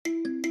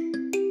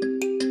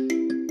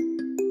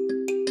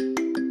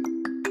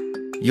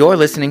You're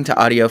listening to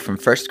audio from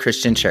First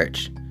Christian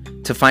Church.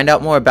 To find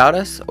out more about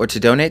us or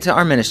to donate to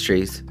our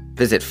ministries,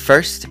 visit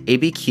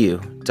firstabq.org.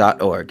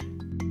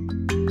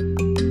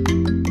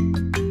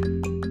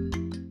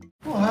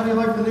 Well, how do you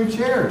like the new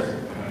chairs?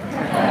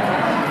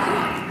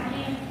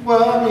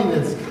 Well, I mean,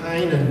 it's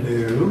kind of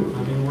new.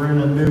 I mean, we're in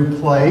a new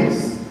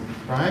place,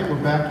 right?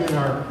 We're back in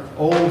our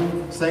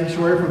old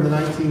sanctuary from the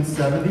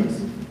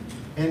 1970s.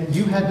 And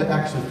you had to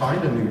actually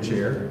find a new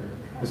chair.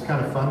 It was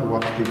kind of fun to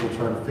watch people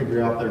try to figure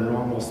out their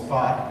normal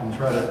spot and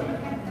try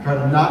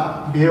to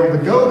not be able to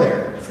go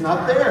there. It's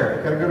not there.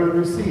 You've got to go to a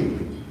new seat.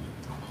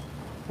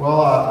 Well,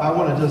 I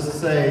want to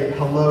just say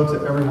hello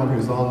to everyone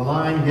who's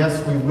online.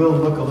 Yes, we will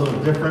look a little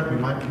different. We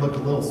might look a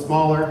little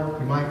smaller.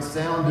 We might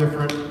sound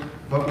different.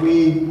 But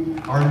we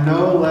are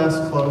no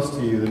less close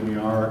to you than we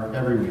are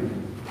every week.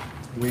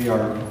 We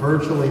are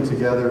virtually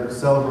together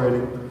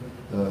celebrating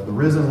the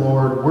risen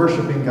Lord,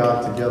 worshiping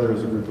God together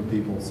as a group of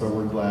people. So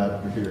we're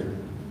glad you're here.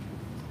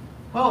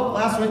 Well,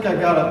 last week I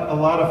got a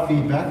lot of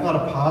feedback, a lot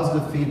of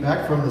positive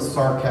feedback from the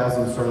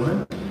sarcasm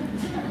sermon.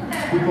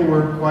 People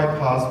were quite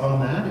positive on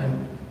that,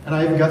 and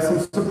I even got some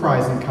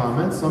surprising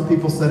comments. Some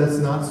people said it's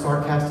not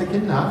sarcastic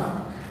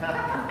enough.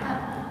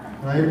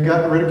 And I even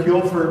got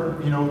ridiculed for,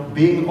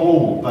 being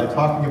old by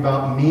talking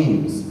about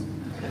memes.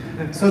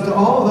 So to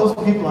all of those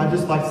people, I'd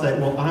just like to say,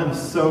 well, I'm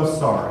so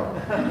sorry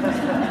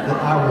that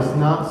I was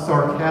not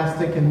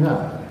sarcastic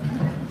enough.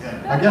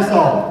 I guess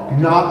I'll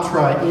not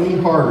try any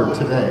harder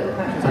today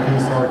to be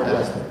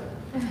sarcastic.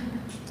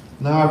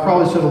 Now, I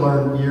probably should have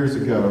learned years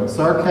ago.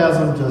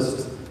 Sarcasm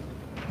just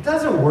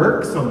doesn't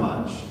work so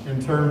much in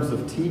terms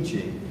of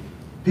teaching.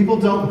 People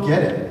don't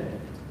get it.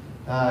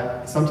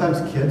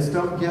 Sometimes kids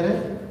don't get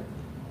it.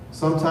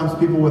 Sometimes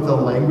people with a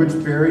language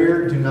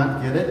barrier do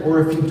not get it. Or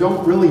if you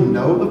don't really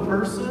know the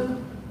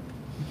person,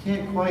 you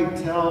can't quite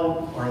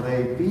tell, are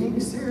they being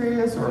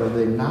serious or are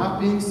they not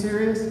being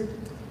serious?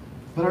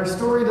 But our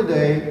story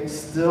today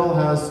still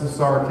has some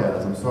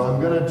sarcasm, so I'm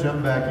going to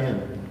jump back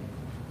in.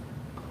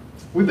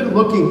 We've been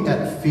looking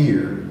at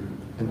fear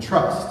and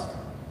trust,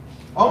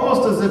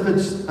 almost as if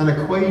it's an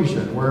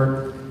equation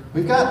where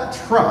we've got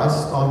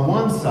trust on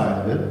one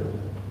side of it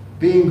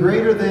being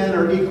greater than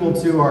or equal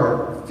to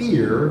our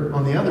fear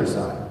on the other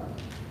side.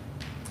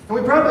 And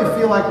we probably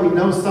feel like we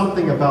know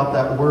something about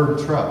that word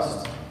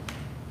trust,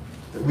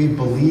 that we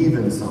believe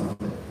in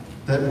something,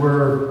 that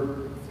we're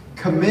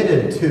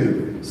committed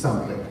to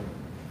something,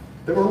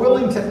 that we're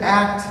willing to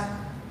act,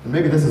 and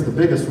maybe this is the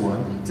biggest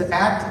one, to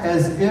act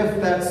as if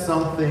that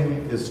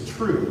something is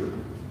true.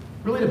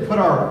 Really to put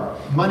our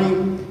money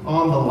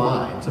on the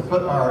line, to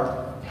put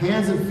our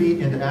hands and feet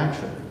into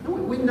action.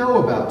 We know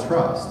about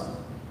trust.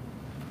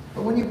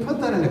 But when you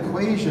put that in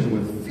equation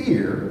with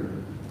fear,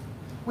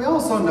 we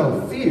also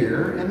know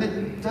fear, and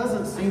it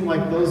doesn't seem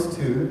like those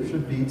two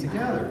should be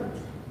together.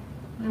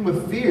 And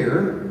with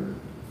fear,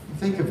 you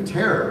think of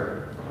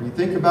terror, or you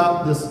think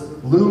about this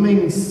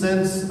looming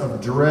sense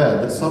of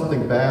dread that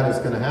something bad is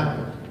going to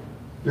happen.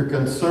 You're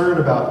concerned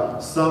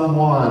about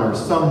someone or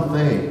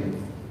something,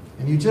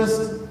 and you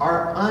just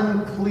are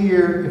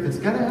unclear if it's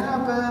going to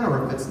happen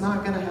or if it's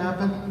not going to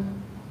happen.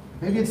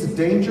 Maybe it's a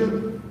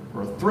danger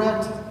or a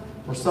threat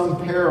or some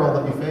peril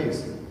that you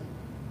face.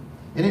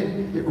 And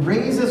it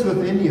raises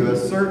within you a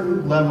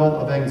certain level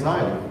of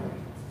anxiety.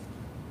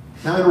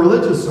 Now, in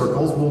religious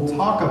circles, we'll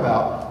talk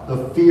about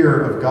the fear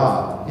of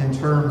God in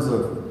terms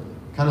of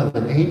kind of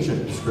an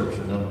ancient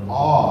description of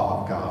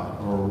awe of God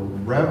or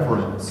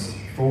reverence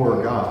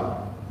for God.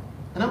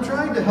 And I'm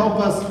trying to help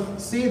us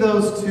see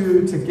those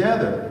two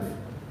together.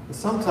 But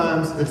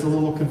sometimes it's a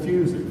little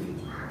confusing.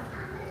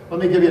 Let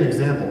me give you an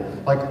example.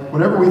 Like,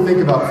 whenever we think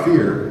about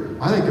fear,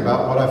 I think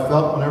about what I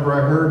felt whenever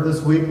I heard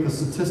this week the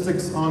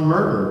statistics on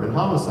murder and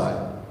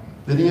homicide.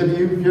 Did any of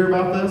you hear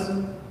about this?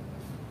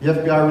 The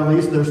FBI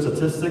released their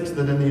statistics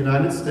that in the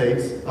United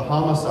States, the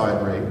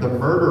homicide rate, the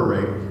murder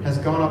rate, has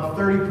gone up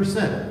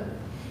 30%.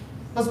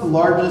 That's the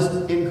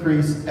largest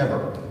increase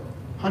ever.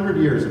 100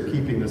 years of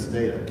keeping this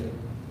data.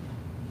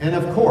 And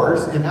of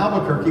course, in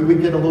Albuquerque, we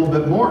get a little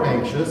bit more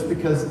anxious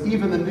because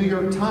even the New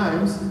York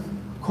Times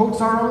quotes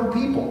our own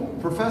people,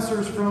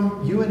 professors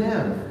from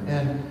UNM,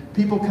 and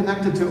people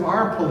connected to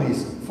our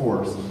police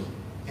force.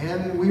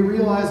 And we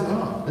realize,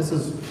 this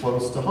is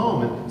close to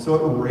home. And so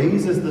it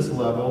raises this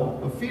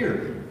level of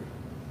fear.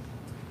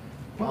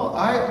 Well,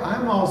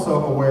 I'm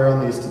also aware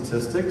on these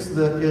statistics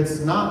that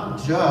it's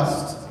not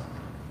just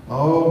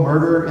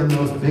murder in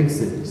those big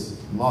cities,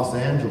 Los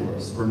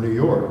Angeles or New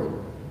York.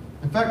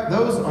 In fact,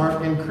 those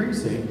aren't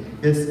increasing.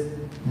 It's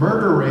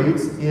murder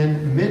rates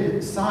in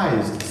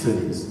mid-sized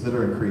cities that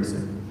are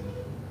increasing.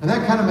 And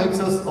that kind of makes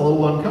us a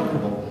little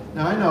uncomfortable.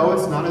 Now, I know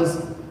it's not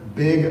as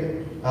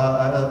big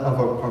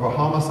of a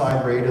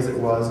homicide rate as it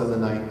was in the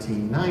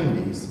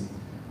 1990s.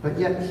 But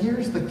yet,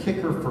 here's the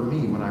kicker for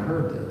me when I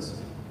heard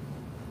this.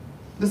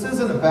 This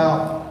isn't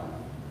about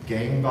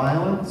gang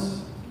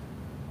violence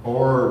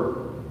or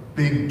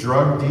big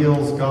drug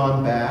deals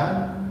gone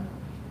bad.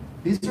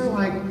 These are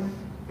like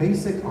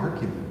basic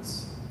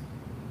arguments.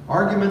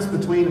 Arguments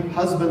between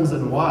husbands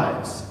and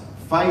wives,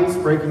 fights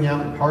breaking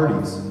out in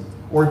parties,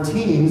 Or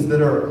teens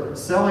that are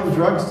selling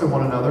drugs to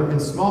one another in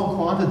small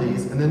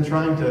quantities and then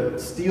trying to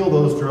steal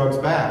those drugs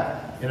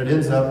back, and it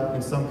ends up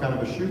in some kind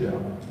of a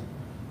shootout.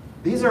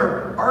 These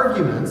are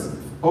arguments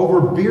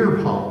over beer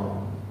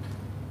pong.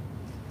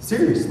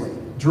 Seriously,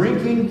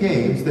 drinking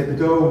games that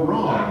go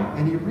wrong,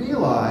 and you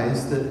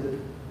realize that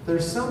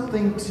there's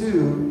something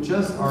to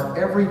just our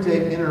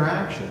everyday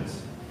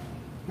interactions.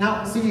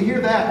 Now, see, you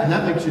hear that, and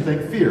that makes you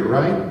think fear,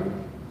 right?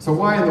 So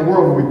why in the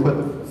world would we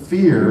put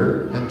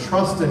fear and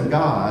trust in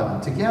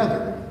God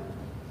together?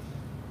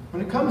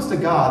 When it comes to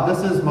God,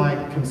 this is my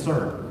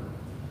concern.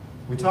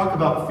 We talk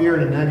about fear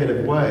in a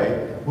negative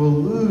way, we'll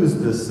lose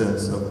this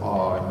sense of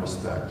awe and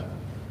respect.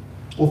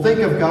 We'll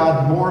think of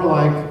God more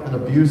like an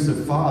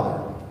abusive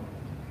father,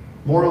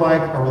 more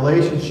like a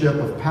relationship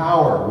of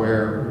power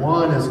where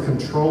one is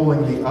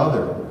controlling the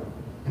other.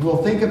 And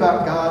we'll think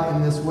about God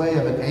in this way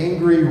of an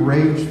angry,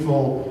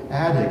 rageful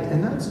addict.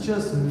 And that's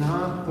just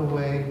not the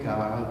way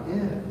God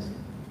is.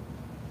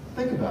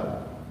 Think about it.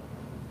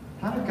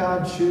 How did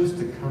God choose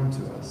to come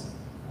to us?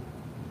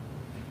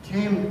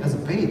 Came as a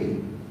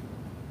baby.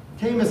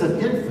 Came as an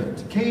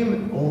infant.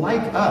 Came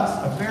like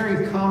us, a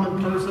very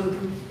common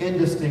person,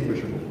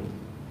 indistinguishable.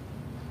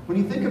 When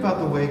you think about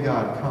the way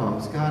God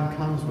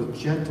comes with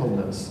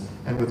gentleness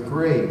and with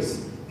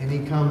grace, and he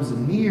comes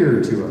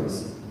near to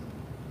us.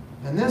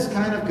 And this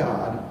kind of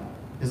God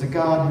is a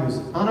God who's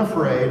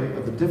unafraid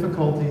of the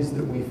difficulties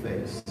that we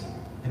face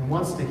and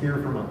wants to hear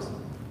from us.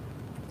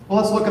 Well,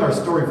 let's look at our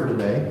story for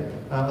today,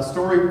 a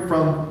story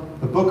from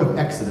the book of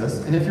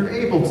Exodus. And if you're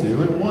able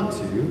to and want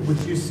to, would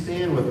you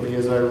stand with me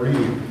as I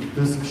read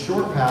this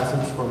short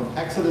passage from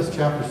Exodus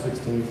chapter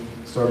 16,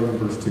 starting in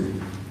verse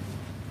 2.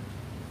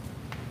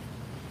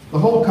 The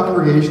whole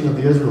congregation of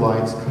the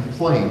Israelites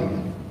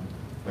complained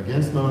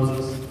against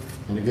Moses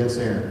and against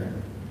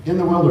Aaron in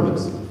the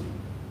wilderness.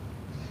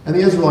 And the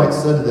Israelites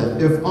said to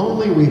them, "If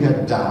only we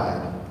had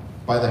died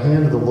by the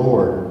hand of the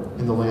Lord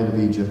in the land of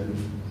Egypt,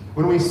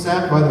 when we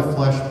sat by the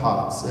flesh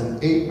pots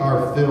and ate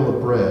our fill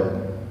of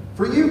bread.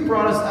 For you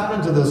brought us out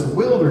into this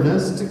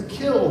wilderness to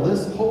kill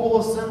this whole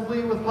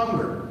assembly with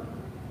hunger."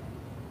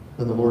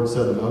 Then the Lord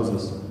said to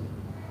Moses,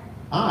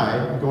 "I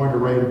am going to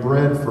rain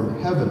bread from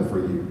heaven for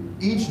you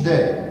each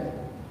day,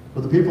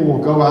 for the people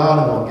will go out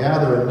and will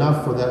gather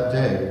enough for that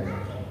day.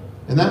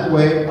 In that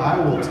way I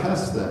will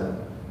test them,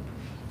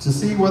 to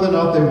see whether or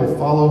not they will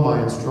follow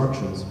my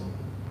instructions.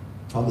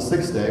 On the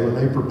sixth day, when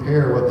they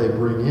prepare what they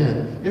bring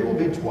in, it will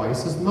be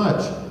twice as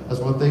much as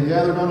what they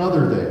gathered on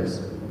other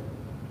days."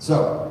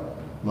 So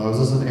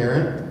Moses and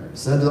Aaron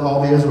said to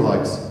all the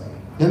Israelites,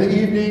 "In the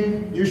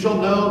evening you shall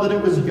know that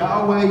it was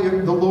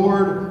Yahweh the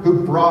Lord who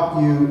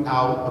brought you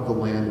out of the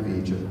land of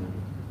Egypt.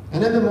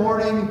 And in the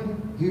morning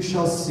you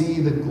shall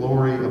see the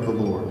glory of the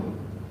Lord,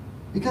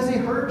 because he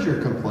heard your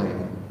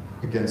complaining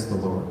against the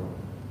Lord.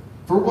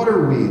 For what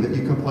are we that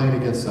you complain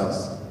against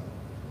us?"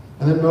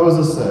 And then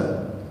Moses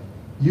said,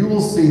 "You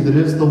will see that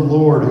it is the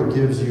Lord who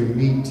gives you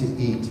meat to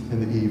eat in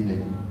the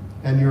evening,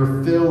 and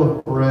your fill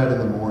of bread in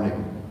the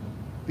morning,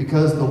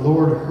 because the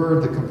Lord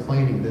heard the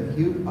complaining that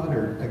you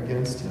uttered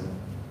against him.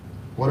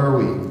 What are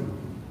we?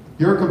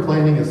 Your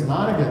complaining is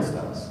not against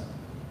us,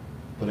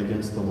 but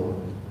against the Lord."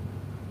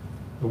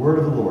 The word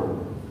of the Lord.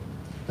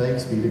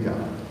 Thanks be to God.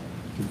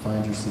 You can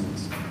find your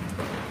seats.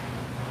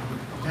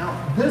 Now,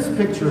 this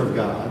picture of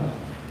God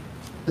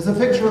is a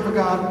picture of a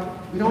God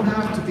we don't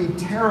have to be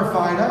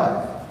terrified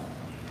of.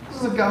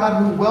 This is a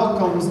God who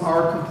welcomes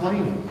our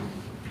complaining.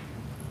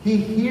 He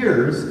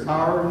hears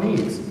our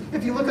needs.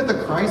 If you look at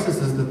the crises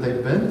that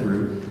they've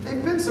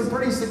been some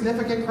pretty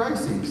significant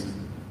crises.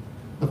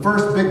 The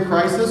first big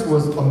crisis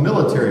was a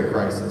military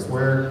crisis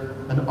where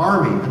an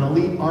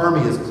elite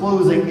army is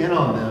closing in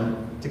on them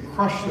to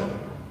crush them.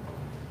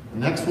 The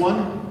next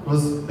one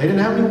was they didn't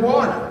have any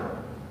water.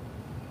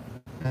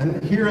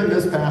 And here in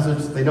this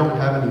passage, they don't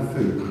have any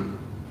food.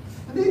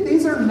 And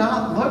these are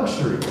not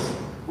luxuries.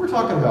 We're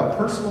talking about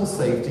personal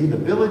safety, the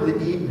ability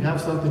to eat and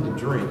have something to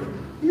drink.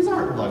 These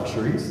aren't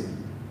luxuries.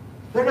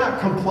 They're not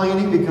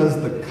complaining because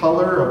the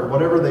color of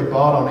whatever they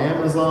bought on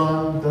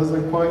Amazon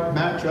doesn't quite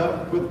match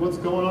up with what's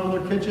going on in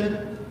their kitchen.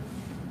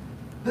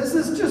 This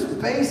is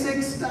just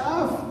basic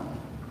stuff.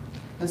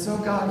 And so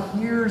God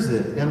hears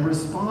it and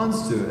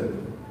responds to it.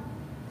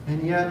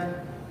 And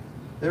yet,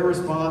 their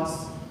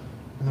response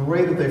and the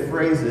way that they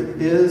phrase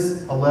it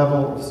is a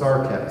level of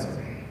sarcasm,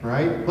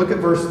 right? Look at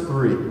verse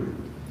 3.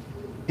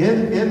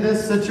 In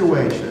this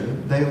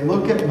situation, they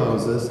look at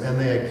Moses and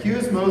they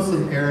accuse Moses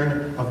and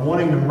Aaron of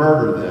wanting to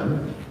murder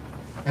them,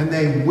 and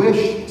they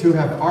wish to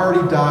have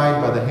already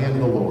died by the hand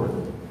of the Lord.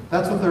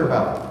 That's what they're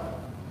about.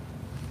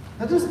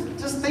 Now just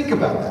think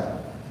about that.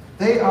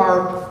 They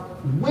are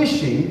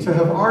wishing to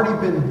have already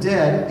been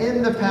dead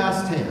in the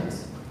past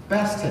tense,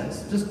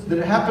 just that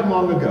it happened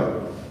long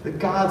ago, that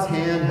God's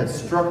hand had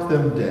struck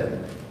them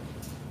dead.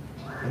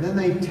 And then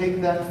they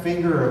take that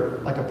finger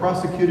like a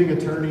prosecuting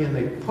attorney and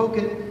they poke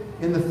it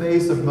in the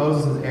face of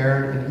Moses and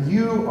Aaron, and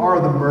you are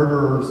the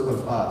murderers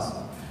of us.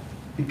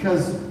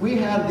 Because we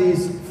had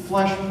these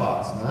flesh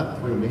pots. And that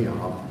threw me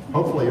off.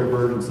 Hopefully your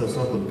version says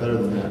something better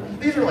than that.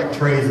 These are like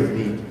trays of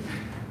meat.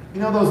 You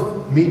know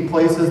those meat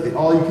places, the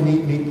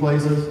all-you-can-eat meat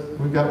places?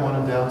 We've got one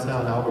in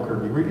downtown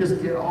Albuquerque where you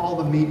just get all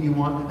the meat you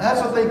want. That's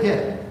what they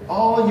get.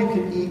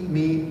 All-you-can-eat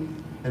meat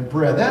and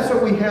bread. That's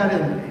what we had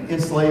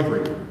in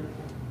slavery.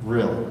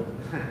 Really.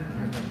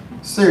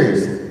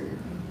 Seriously.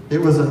 It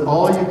was an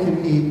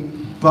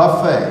all-you-can-eat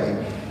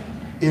buffet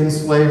in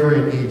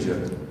slavery in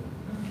Egypt.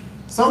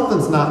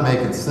 Something's not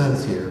making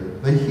sense here.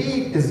 The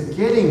heat is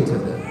getting to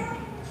them.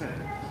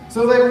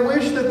 So they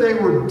wish that they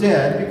were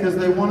dead because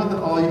they wanted the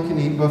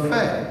all-you-can-eat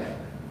buffet.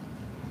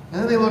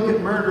 And then they look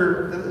at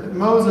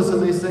Moses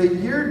and they say,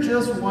 you're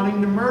just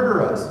wanting to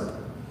murder us.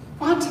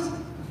 What?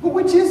 Well,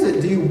 which is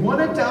it? Do you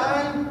want to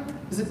die?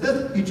 Is it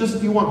that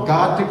you want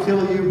God to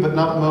kill you, but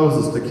not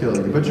Moses to kill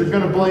you? But you're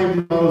going to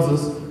blame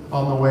Moses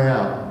on the way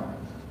out.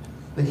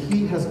 The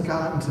heat has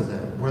gotten to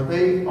them where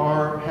they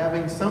are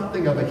having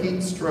something of a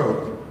heat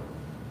stroke.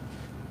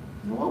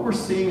 And what we're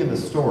seeing in the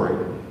story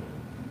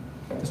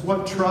is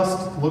what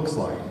trust looks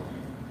like.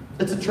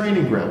 It's a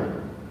training ground.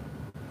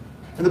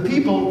 And the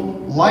people,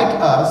 like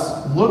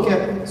us, look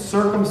at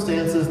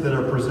circumstances that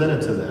are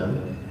presented to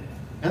them,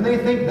 and they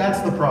think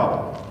that's the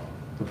problem.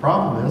 The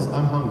problem is,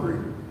 I'm hungry.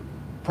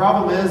 The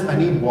problem is, I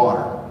need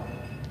water.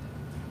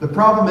 The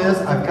problem is,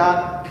 I've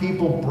got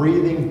people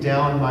breathing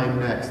down my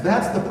necks.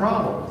 That's the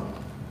problem.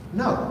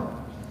 No.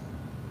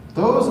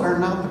 Those are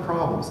not the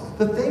problems.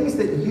 The things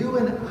that you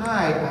and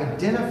I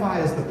identify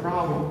as the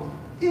problem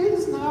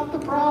is not the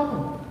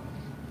problem.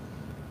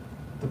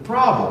 The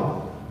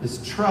problem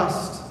is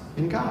trust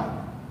in God.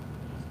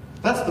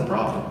 That's the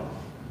problem.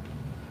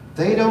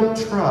 They don't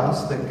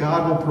trust that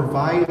God will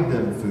provide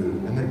them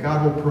food and that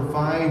God will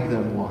provide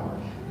them water.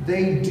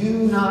 They do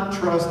not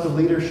trust the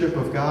leadership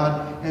of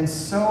God, and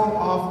so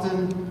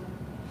often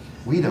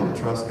we don't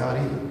trust God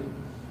either.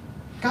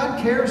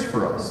 God cares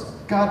for us.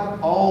 God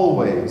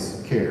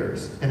always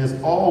cares and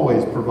is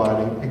always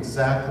providing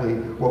exactly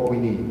what we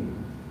need.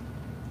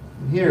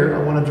 And here,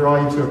 I want to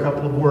draw you to a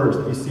couple of words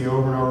that you see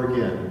over and over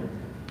again.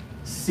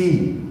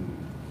 See,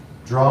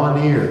 draw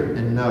near,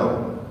 and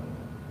know.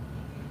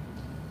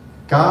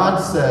 God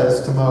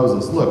says to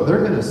Moses, look,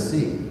 they're going to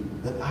see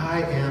that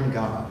I am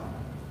God.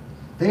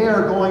 They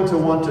are going to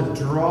want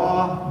to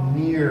draw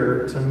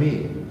near to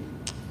me.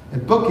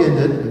 And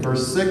bookended in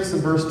verse 6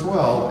 and verse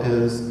 12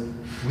 is,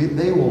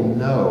 they will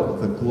know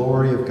the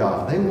glory of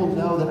God. They will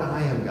know that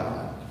I am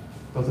God.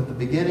 Both at the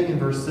beginning in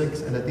verse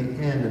 6 and at the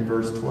end in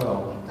verse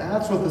 12.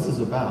 That's what this is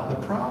about.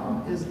 The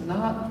problem is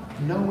not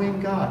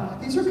knowing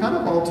God. These are kind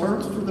of all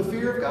terms for the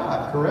fear of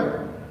God,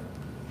 correct?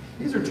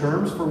 These are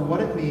terms for what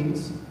it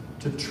means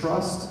to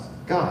trust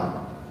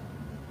God.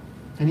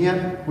 And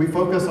yet, we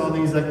focus on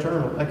these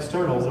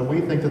externals, and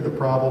we think that the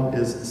problem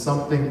is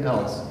something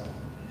else.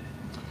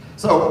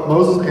 So,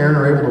 Moses and Aaron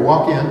are able to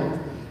walk in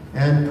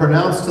and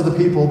pronounce to the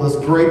people this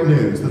great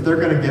news, that they're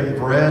going to get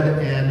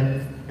bread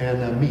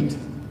and meat.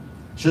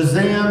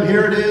 Shazam,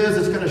 here it is,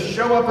 it's going to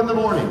show up in the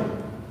morning.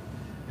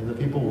 And the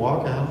people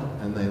walk out,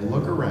 and they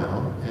look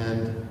around,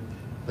 and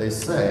they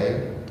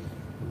say,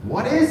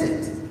 what is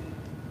it?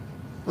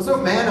 That's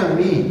what manna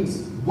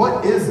means.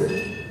 What is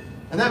it?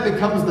 And that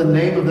becomes the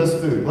name of this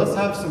food. Let's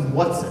have some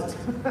what's it.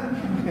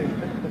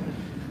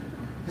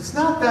 It's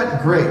not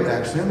that great,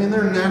 actually. I mean,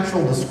 there are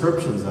natural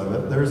descriptions of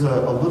it. There's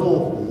a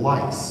little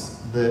lice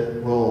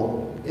that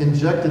will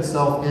inject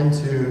itself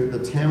into the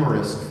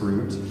tamarisk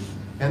fruit,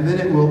 and then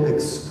it will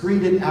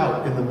excrete it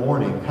out in the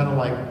morning, kind of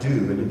like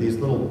dew, into these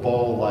little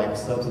ball-like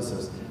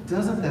substances.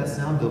 Doesn't that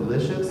sound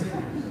delicious?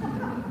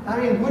 I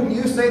mean, wouldn't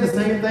you say the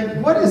same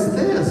thing? What is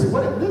this?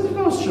 This is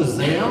no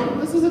Shazam.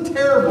 This is a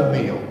terrible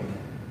meal.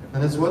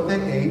 And it's what they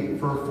ate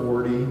for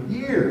 40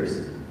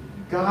 years.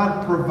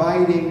 God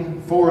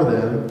providing for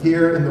them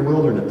here in the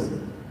wilderness.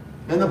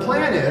 And the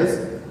plan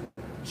is,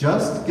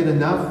 just get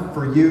enough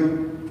for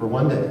you for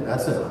one day.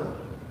 That's it.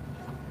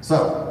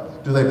 So,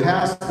 do they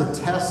pass the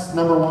test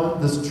number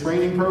one, this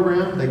training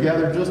program? They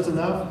gather just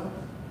enough?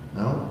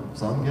 No,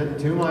 some get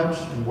too much,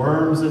 and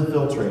worms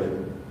infiltrate it.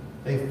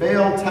 They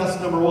fail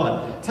test number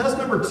one. Test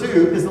number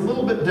two is a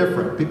little bit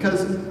different,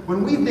 because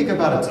when we think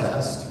about a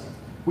test,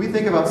 we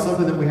think about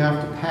something that we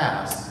have to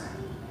pass.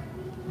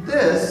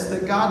 This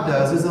that God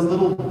does is a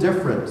little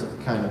different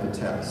kind of a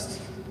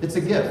test. It's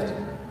a gift.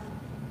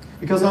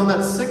 Because on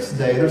that sixth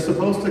day, they're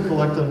supposed to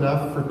collect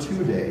enough for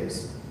 2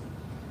 days.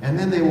 And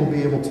then they will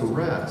be able to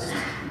rest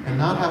and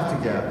not have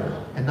to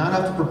gather and not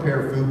have to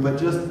prepare food, but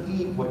just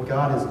eat what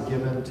God has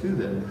given to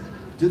them.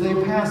 Do they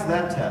pass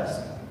that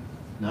test?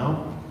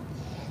 No.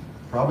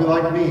 Probably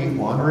like me,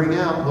 wandering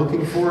out,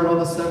 looking for it on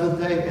the seventh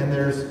day, and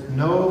there's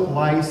no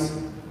lice,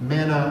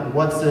 manna,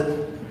 what's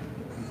it,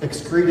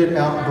 excreted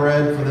out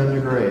bread for them to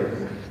grade.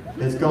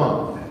 It's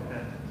gone.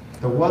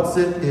 The what's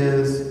it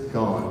is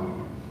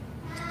gone.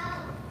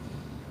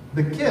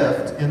 The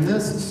gift in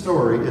this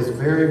story is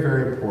very,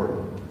 very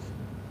important.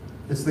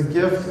 It's the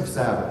gift of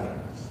Sabbath,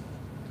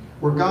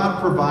 where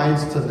God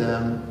provides to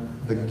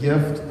them the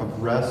gift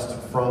of rest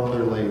from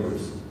their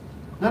labors.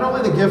 Not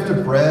only the gift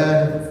of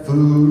bread,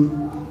 food,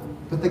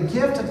 but the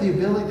gift of the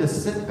ability to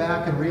sit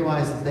back and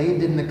realize they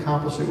didn't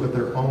accomplish it with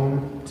their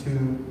own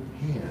two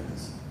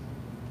hands.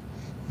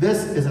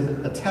 This is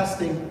a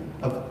testing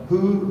of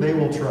who they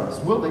will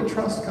trust. Will they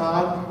trust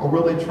God or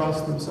will they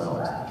trust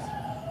themselves?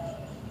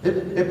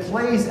 It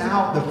plays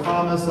out the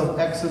promise of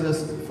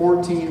Exodus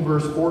 14,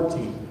 verse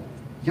 14.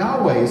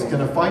 Yahweh's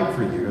going to fight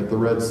for you at the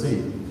Red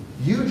Sea.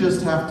 You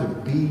just have to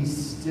be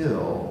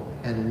still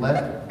and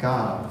let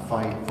God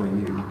fight for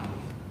you.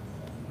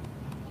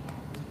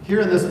 Here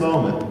in this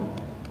moment,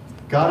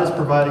 God is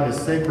providing a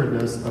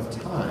sacredness of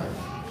time,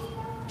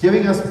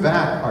 giving us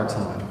back our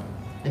time,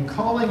 and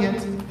calling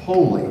it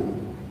holy.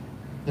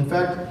 In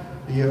fact,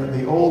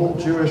 the old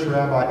Jewish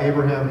rabbi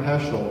Abraham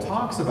Heschel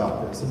talks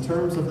about this in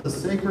terms of the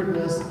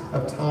sacredness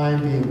of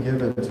time being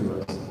given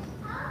to us.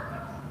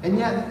 And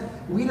yet,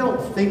 we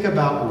don't think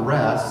about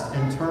rest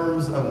in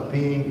terms of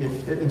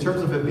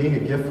it being a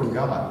gift from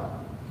God.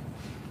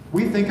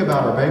 We think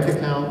about our bank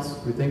accounts,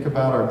 we think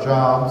about our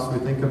jobs,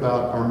 we think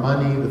about our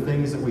money, the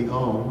things that we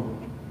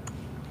own,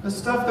 the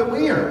stuff that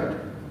we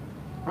earn,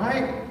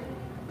 right?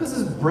 This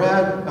is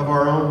bread of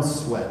our own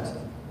sweat.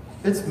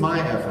 It's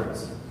my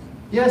efforts.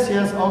 Yes,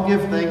 I'll give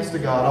thanks to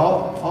God.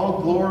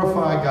 I'll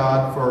glorify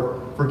God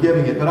for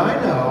giving it. But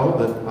I know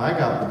that I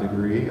got the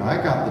degree,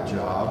 I got the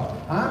job,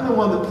 I'm the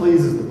one that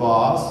pleases the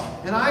boss,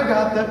 and I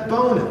got that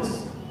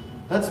bonus.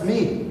 That's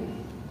me.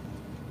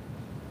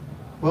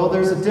 Well,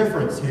 there's a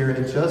difference here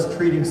in just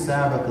treating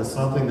Sabbath as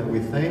something that we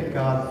thank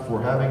God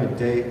for having a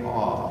day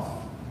off,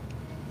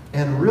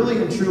 and really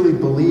and truly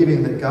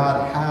believing that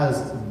God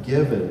has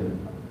given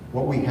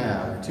what we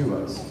have to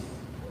us.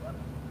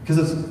 Because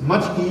it's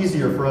much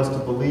easier for us to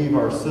believe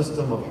our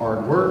system of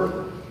hard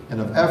work and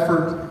of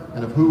effort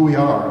and of who we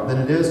are than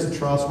it is to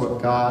trust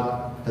what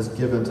God has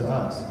given to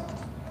us.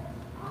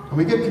 And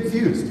we get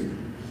confused.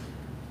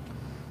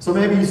 So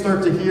maybe you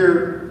start to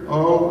hear,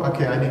 oh,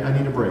 okay, I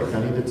need a break. I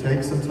need to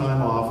take some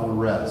time off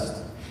and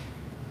rest.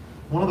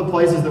 One of the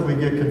places that we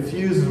get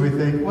confused is we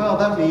think, well,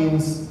 that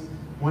means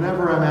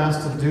whenever I'm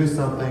asked to do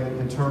something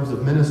in terms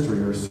of ministry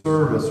or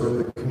service or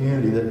the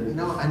community, that,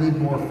 no, I need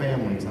more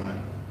family time.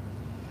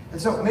 And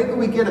so maybe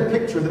we get a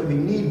picture that we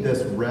need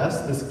this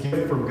rest, this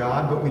gift from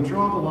God, but we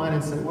draw the line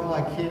and say, well,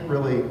 I can't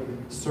really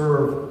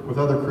serve with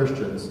other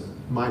Christians,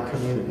 my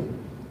community.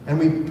 And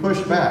we push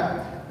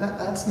back.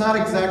 That's not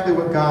exactly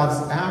what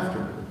God's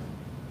after.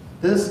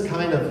 This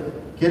kind of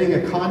getting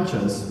a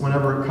conscience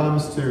whenever it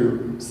comes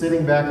to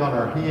sitting back on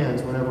our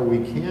hands whenever we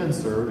can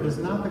serve is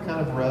not the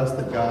kind of rest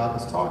that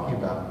God is talking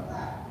about.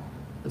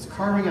 It's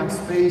carving out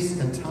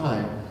space and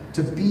time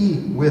to be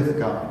with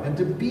God and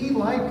to be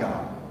like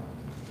God.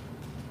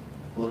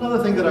 Well,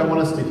 another thing that I want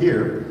us to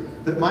hear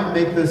that might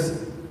make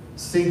this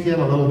sink in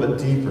a little bit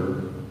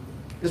deeper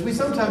is we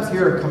sometimes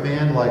hear a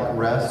command like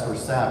rest or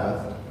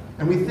Sabbath,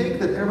 and we think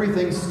that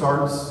everything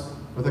starts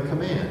with a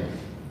command.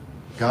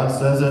 God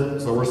says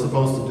it, so we're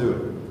supposed to do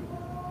it.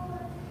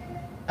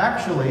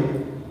 Actually,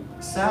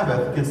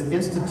 Sabbath gets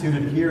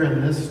instituted here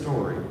in this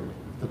story,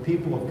 the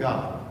people of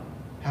God,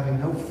 having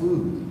no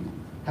food,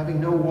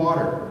 having no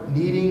water,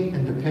 needing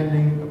and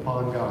depending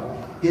upon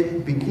God.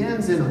 It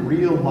begins in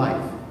real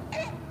life.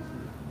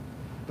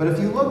 But if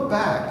you look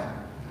back,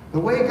 the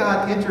way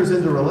God enters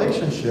into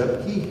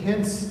relationship, he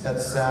hints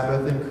at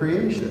Sabbath in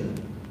creation.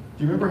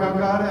 Do you remember how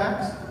God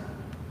acts?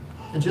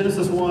 In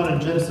Genesis 1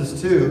 and Genesis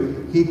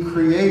 2, he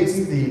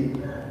creates the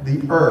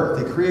earth,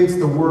 he creates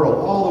the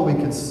world, all that we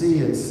can see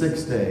in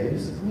 6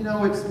 days. You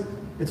know,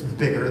 it's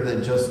bigger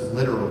than just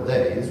literal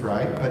days,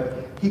 right?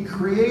 But he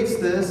creates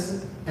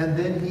this, and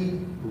then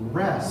he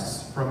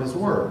rests from his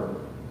work.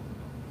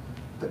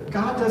 But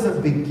God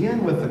doesn't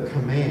begin with a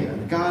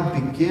command. God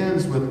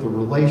begins with the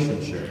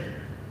relationship.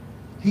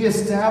 He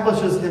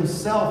establishes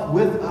himself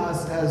with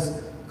us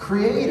as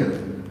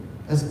creator,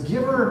 as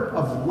giver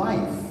of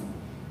life.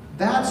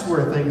 That's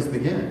where things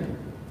begin.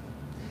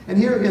 And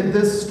here in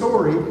this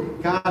story,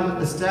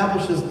 God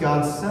establishes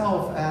God's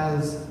self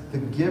as the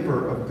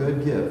giver of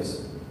good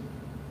gifts,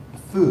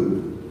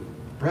 food,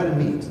 bread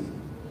and meat,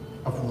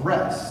 of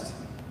rest.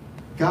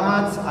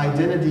 God's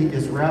identity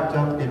is wrapped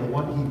up in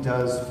what he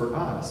does for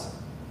us.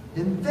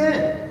 And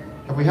then,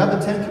 have we had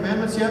the 10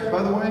 Commandments yet,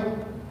 by the way?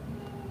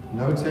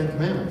 No 10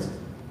 Commandments.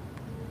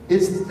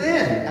 It's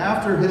then,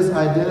 after his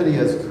identity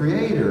as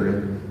creator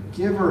and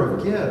giver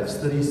of gifts,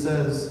 that he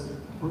says,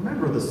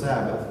 remember the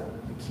Sabbath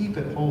and keep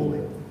it holy.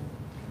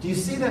 Do you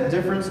see that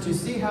difference? Do you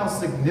see how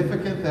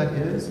significant that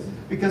is?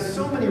 Because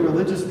so many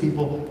religious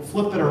people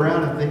flip it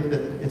around and think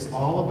that it's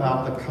all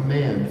about the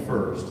command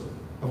first,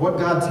 of what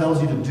God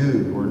tells you to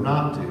do or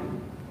not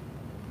do.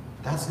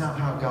 That's not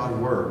how God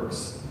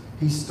works.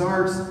 He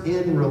starts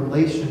in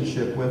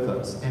relationship with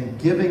us and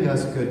giving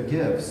us good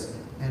gifts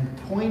and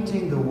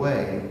pointing the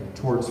way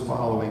towards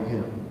following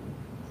him.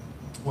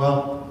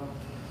 Well,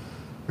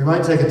 we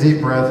might take a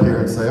deep breath here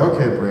and say,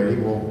 okay, Brady,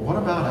 well, what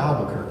about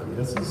Albuquerque?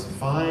 This is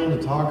fine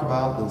to talk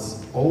about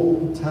this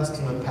Old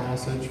Testament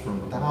passage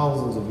from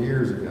thousands of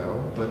years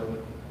ago, but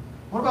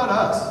what about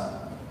us?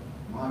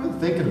 Well, I've been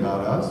thinking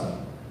about us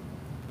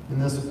in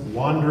this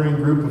wandering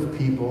group of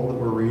people that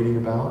we're reading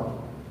about.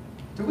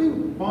 Do we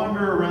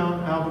wander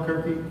around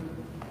Albuquerque?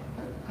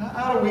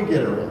 How do we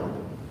get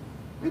around?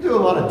 We do a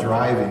lot of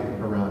driving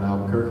around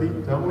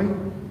Albuquerque, don't we?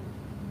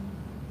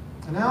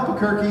 And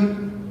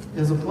Albuquerque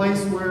is a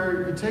place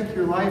where you take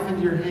your life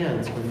into your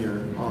hands when you're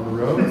on the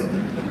roads.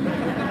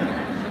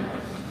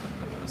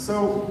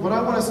 So what I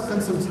want to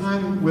spend some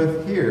time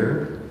with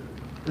here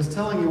is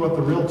telling you what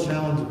the real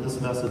challenge of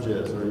this message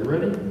is. Are you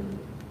ready?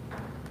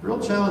 The real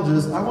challenge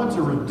is I want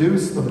to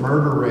reduce the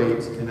murder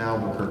rate in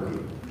Albuquerque.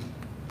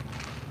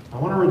 I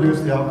want to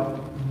reduce the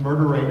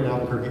murder rate in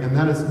Albuquerque, and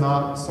that is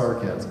not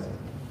sarcasm.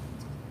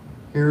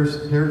 Here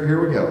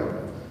we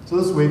go. So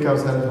this week I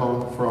was headed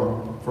home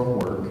from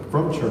work,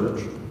 from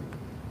church,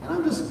 and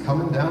I'm just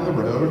coming down the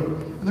road,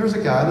 and there's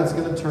a guy that's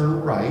going to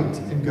turn right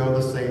and go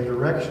the same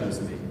direction as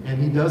me. And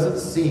he doesn't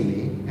see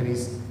me, and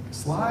he's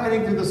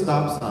sliding through the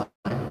stop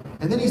sign,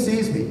 and then he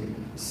sees me,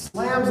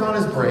 slams on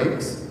his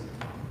brakes,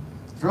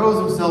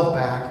 throws himself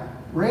back,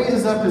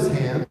 raises up his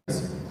hands,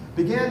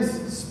 begins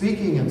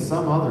speaking in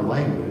some other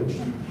language,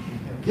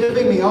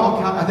 giving me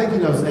I think he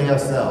knows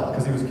ASL,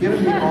 because he was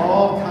giving me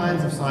all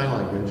kinds of sign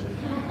language,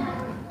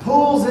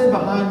 pulls in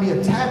behind me,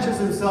 attaches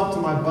himself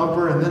to my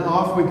bumper, and then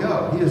off we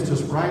go. He is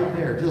just right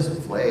there,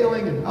 just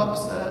flailing and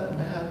upset and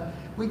mad.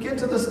 We get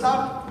to the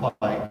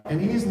stoplight,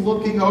 and he's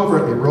looking over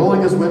at me,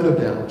 rolling his window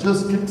down,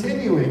 just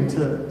continuing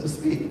to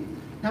speak.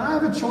 Now, I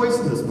have a choice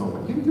in this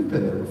moment. You've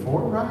been there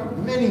before, right?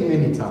 Many,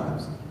 many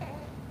times.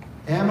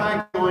 Am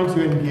I going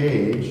to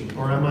engage,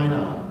 or am I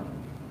not?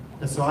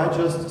 And so I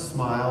just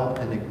smiled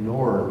and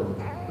ignored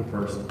the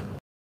person.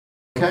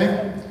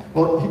 Okay?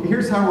 Well,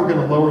 here's how we're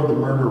going to lower the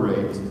murder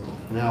rate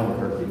in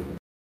Albuquerque.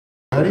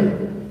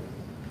 Ready?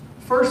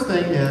 First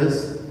thing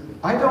is,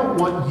 I don't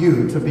want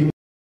you to be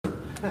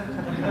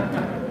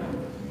murdered.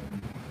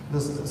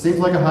 This seems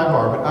like a high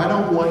bar, but I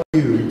don't want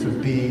you to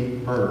be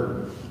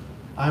murdered.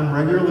 I'm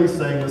regularly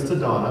saying this to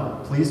Donna.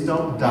 Please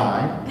don't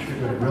die.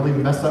 It would really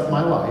mess up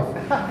my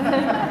life.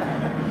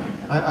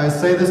 I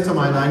say this to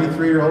my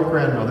 93-year-old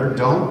grandmother.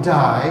 Don't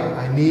die.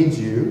 I need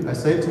you. I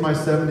say it to my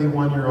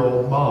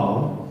 71-year-old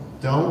mom.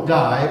 Don't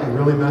die. It would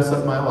really mess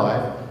up my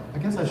life. I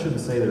guess I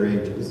shouldn't say their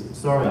ages.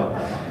 Sorry about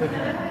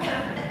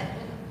that.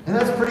 And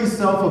that's pretty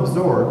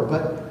self-absorbed,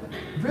 but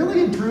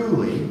really and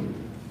truly,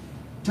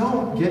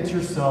 don't get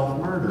yourself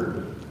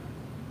murdered.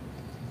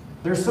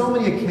 There's so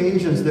many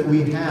occasions that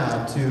we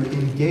have to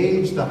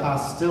engage the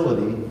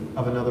hostility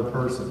of another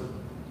person,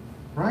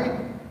 right?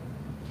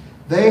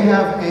 They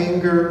have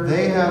anger,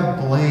 they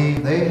have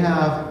blame, they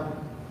have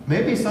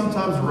maybe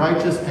sometimes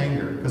righteous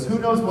anger. Because who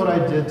knows what I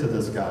did to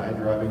this guy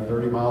driving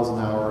 30 miles an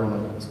hour in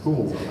a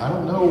school zone. I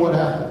don't know what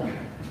happened.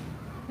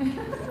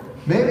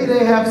 Maybe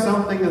they have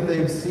something that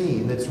they've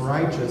seen that's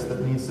righteous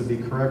that needs to be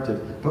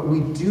corrected. But we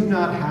do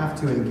not have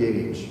to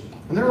engage.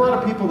 And there are a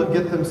lot of people that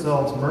get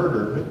themselves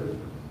murdered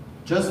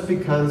just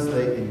because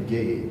they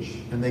engage.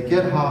 And they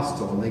get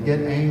hostile, and they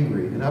get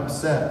angry and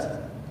upset.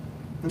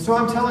 And so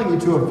I'm telling you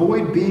to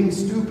avoid being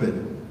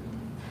stupid.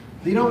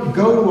 You don't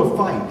go to a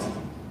fight.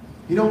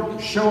 You don't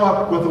show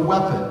up with a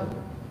weapon.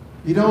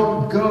 You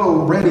don't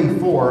go ready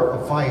for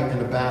a fight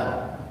and a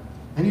battle.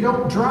 And you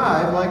don't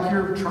drive like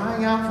you're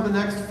trying out for the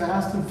next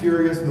Fast and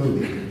Furious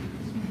movie.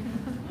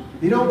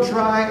 You don't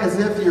try as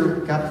if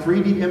you've got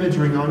 3D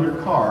imaging on your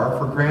car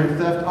for Grand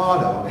Theft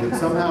Auto, that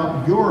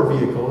somehow your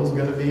vehicle is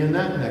going to be in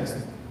that next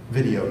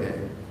video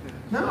game.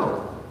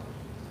 No.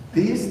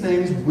 These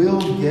things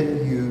will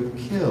get you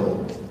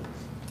killed.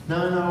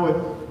 Now, I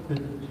know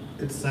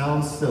it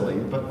sounds silly,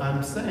 but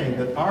I'm saying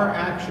that our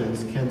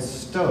actions can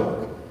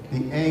stoke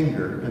the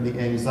anger and the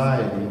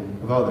anxiety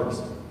of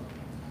others.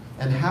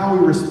 And how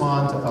we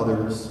respond to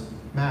others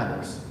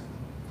matters.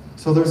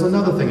 So there's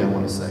another thing I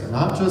want to say.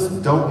 Not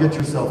just don't get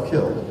yourself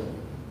killed.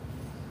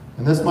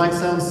 And this might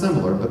sound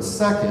similar, but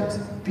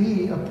second,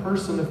 be a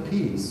person of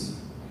peace.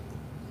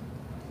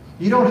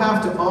 You don't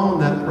have to own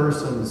that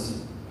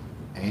person's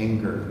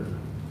anger.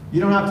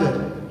 You don't have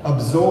to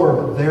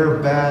absorb their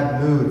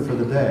bad mood for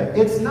the day.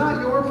 It's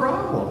not your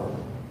problem.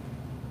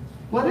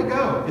 Let it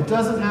go. It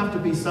doesn't have to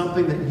be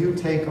something that you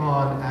take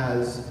on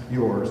as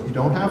yours. You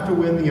don't have to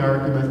win the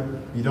argument.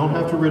 You don't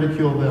have to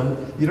ridicule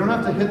them. You don't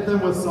have to hit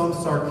them with some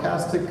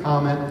sarcastic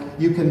comment.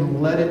 You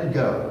can let it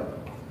go.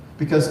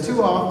 Because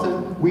too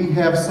often we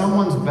have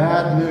someone's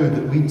bad mood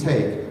that we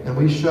take and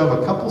we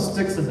shove a couple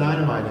sticks of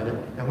dynamite in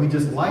it and we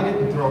just light it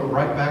and throw it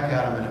right back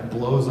at them and it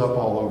blows up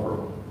all over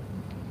them.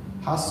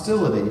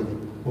 Hostility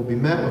will be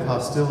met with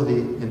hostility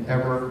in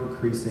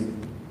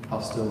ever-increasing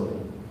hostility.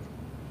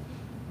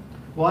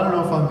 Well, I don't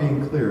know if I'm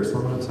being clear, so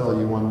I'm going to tell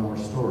you one more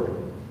story.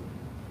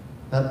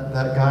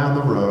 That guy on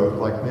the road,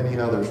 like many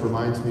others,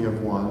 reminds me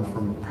of one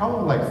from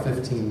probably like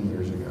 15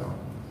 years ago,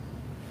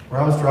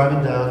 where I was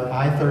driving down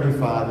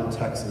I-35 in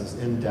Texas,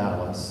 in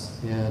Dallas,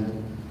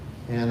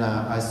 and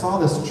I saw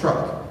this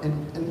truck.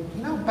 And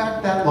you know,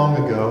 back that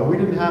long ago, we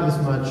didn't have as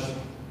much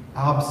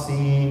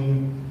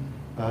obscene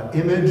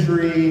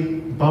imagery,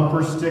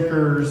 bumper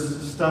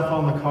stickers, stuff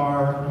on the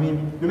car. I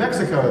mean, New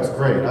Mexico, it's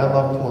great. I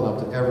love pulling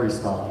up to every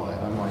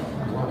stoplight. I'm like,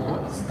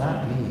 what does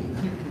that mean?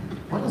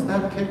 What is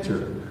that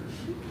picture?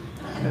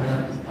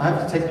 And I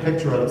have to take a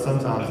picture of it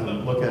sometimes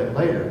and look at it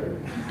later.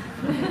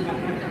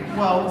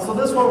 Well, so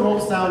this one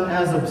won't sound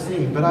as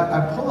obscene, but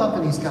I pull up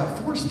and he's got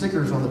 4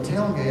 stickers on the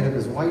tailgate of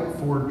his white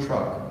Ford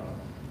truck.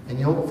 And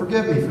you'll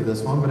forgive me for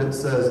this one, but it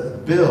says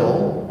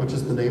Bill, which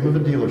is the name of a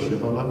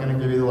dealership. I'm not going to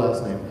give you the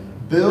last name.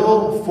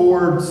 Bill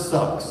Ford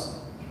Sucks.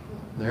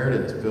 There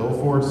it is. Bill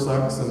Ford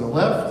Sucks on the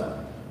left,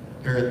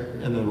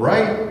 and the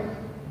right,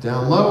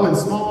 down low and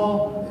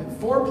small, in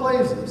 4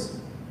 places.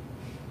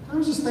 I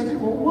was just thinking,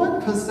 well,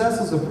 what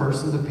possesses a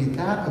person to be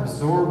that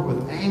absorbed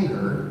with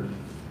anger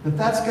that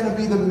that's going to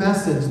be the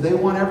message they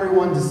want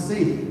everyone to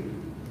see?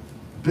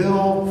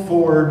 Bill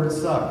Ford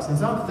Sucks. And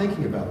so I'm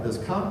thinking about this,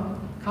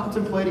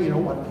 contemplating,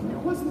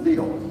 what's the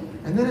deal?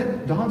 And then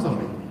it dawns on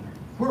me.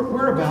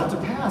 We're about to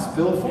pass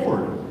Bill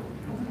Ford.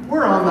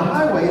 We're on the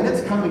highway and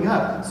it's coming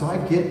up. So I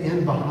get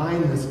in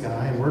behind this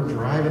guy and we're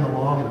driving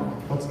along and I'm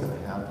like, what's going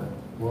to happen?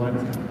 What?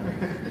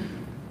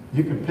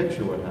 You can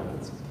picture what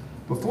happens.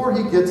 Before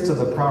he gets to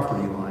the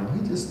property line,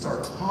 he just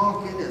starts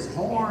honking his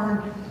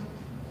horn,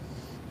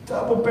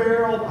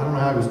 double-barreled. I don't know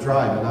how he was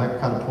driving. I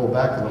kind of pulled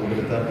back a little bit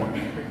at that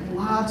point.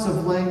 Lots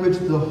of language,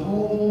 the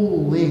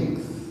whole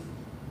length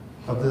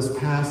of this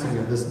passing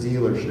of this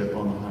dealership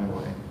on the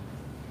highway.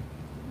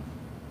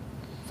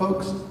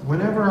 Folks,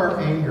 whenever our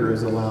anger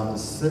is allowed to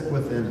sit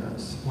within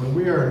us, when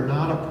we are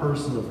not a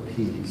person of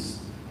peace,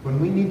 when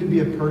we need to be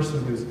a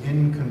person who's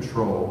in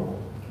control,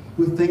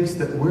 who thinks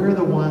that we're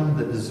the one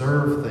that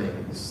deserve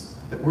things,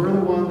 that we're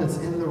the one that's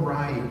in the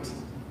right,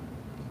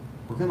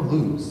 we're going to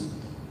lose.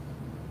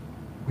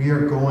 We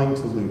are going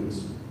to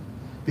lose.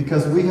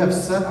 Because we have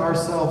set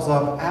ourselves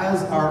up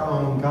as our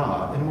own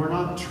God, and we're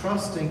not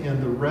trusting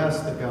in the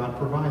rest that God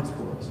provides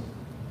for us.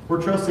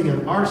 We're trusting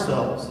in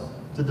ourselves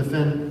to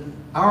defend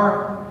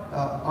our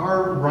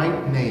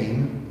right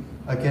name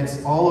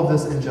against all of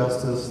this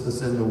injustice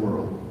that's in the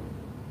world.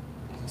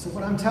 So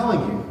what I'm telling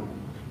you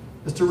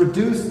is to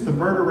reduce the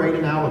murder rate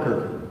in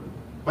Albuquerque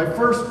by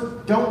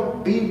first,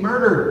 don't be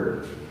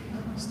murdered.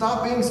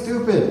 Stop being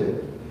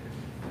stupid.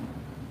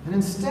 And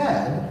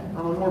instead,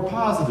 on a more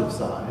positive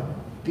side,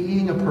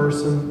 being a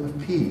person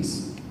of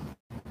peace.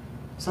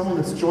 Someone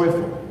that's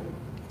joyful.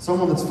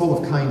 Someone that's full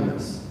of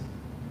kindness.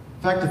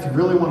 In fact, if you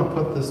really want to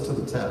put this to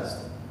the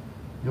test,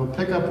 you'll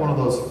pick up one of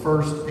those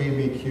first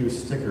ABQ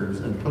stickers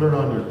and put it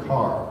on your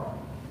car.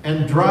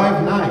 And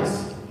drive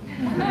nice.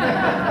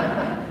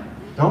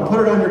 Don't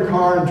put it on your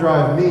car and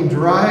drive mean.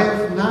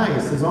 Drive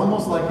nice. It's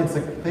almost like it's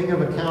a thing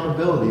of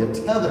accountability,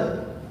 a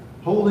tether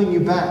holding you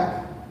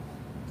back.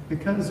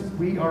 Because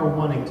we are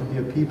wanting to be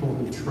a people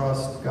who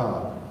trust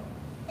God.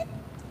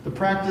 The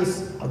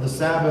practice of the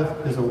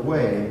Sabbath is a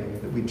way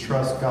that we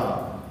trust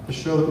God, to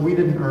show that we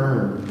didn't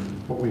earn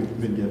what we've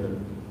been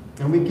given.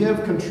 And we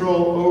give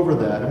control over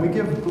that, and we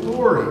give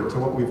glory to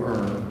what we've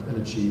earned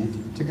and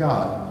achieved to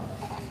God.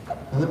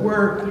 And that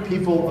we're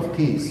people of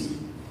peace.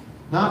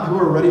 Not who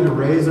are ready to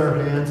raise our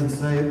hands and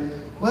say,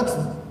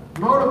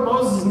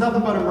 Moses is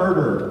nothing but a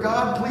murderer.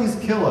 God, please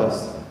kill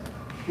us.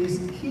 These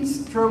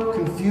heat-stroke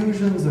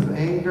confusions of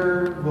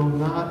anger will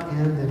not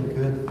end in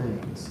good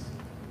things.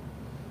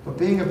 But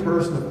being a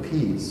person of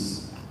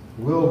peace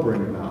will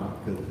bring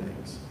about good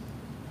things.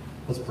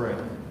 Let's pray.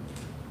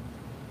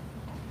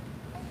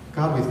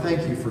 God, we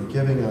thank you for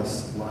giving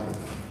us life.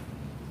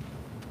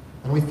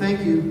 And we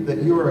thank you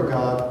that you are a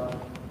God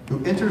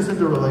who enters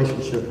into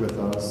relationship with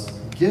us,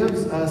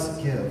 gives us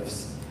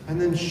gifts, and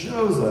then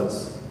shows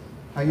us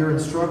how your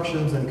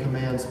instructions and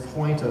commands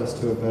point us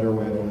to a better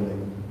way of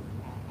living.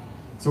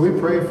 So we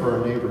pray for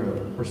our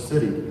neighborhood, our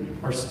city,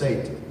 our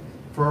state,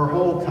 for our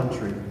whole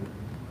country,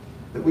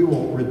 that we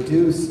will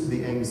reduce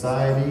the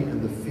anxiety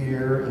and the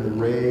fear and the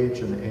rage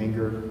and the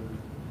anger, and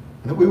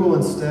that we will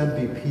instead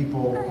be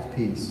people of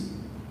peace.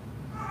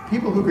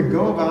 People who can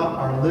go about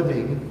our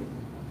living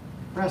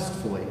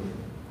restfully,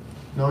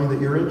 knowing that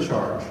you're in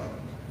charge,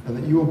 and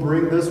that you will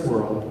bring this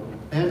world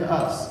and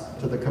us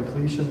to the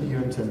completion that you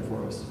intend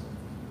for us.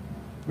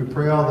 We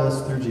pray all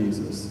this through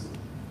Jesus,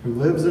 who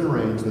lives and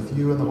reigns with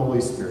you and the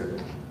Holy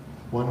Spirit,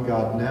 one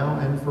God now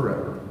and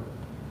forever.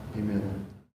 Amen.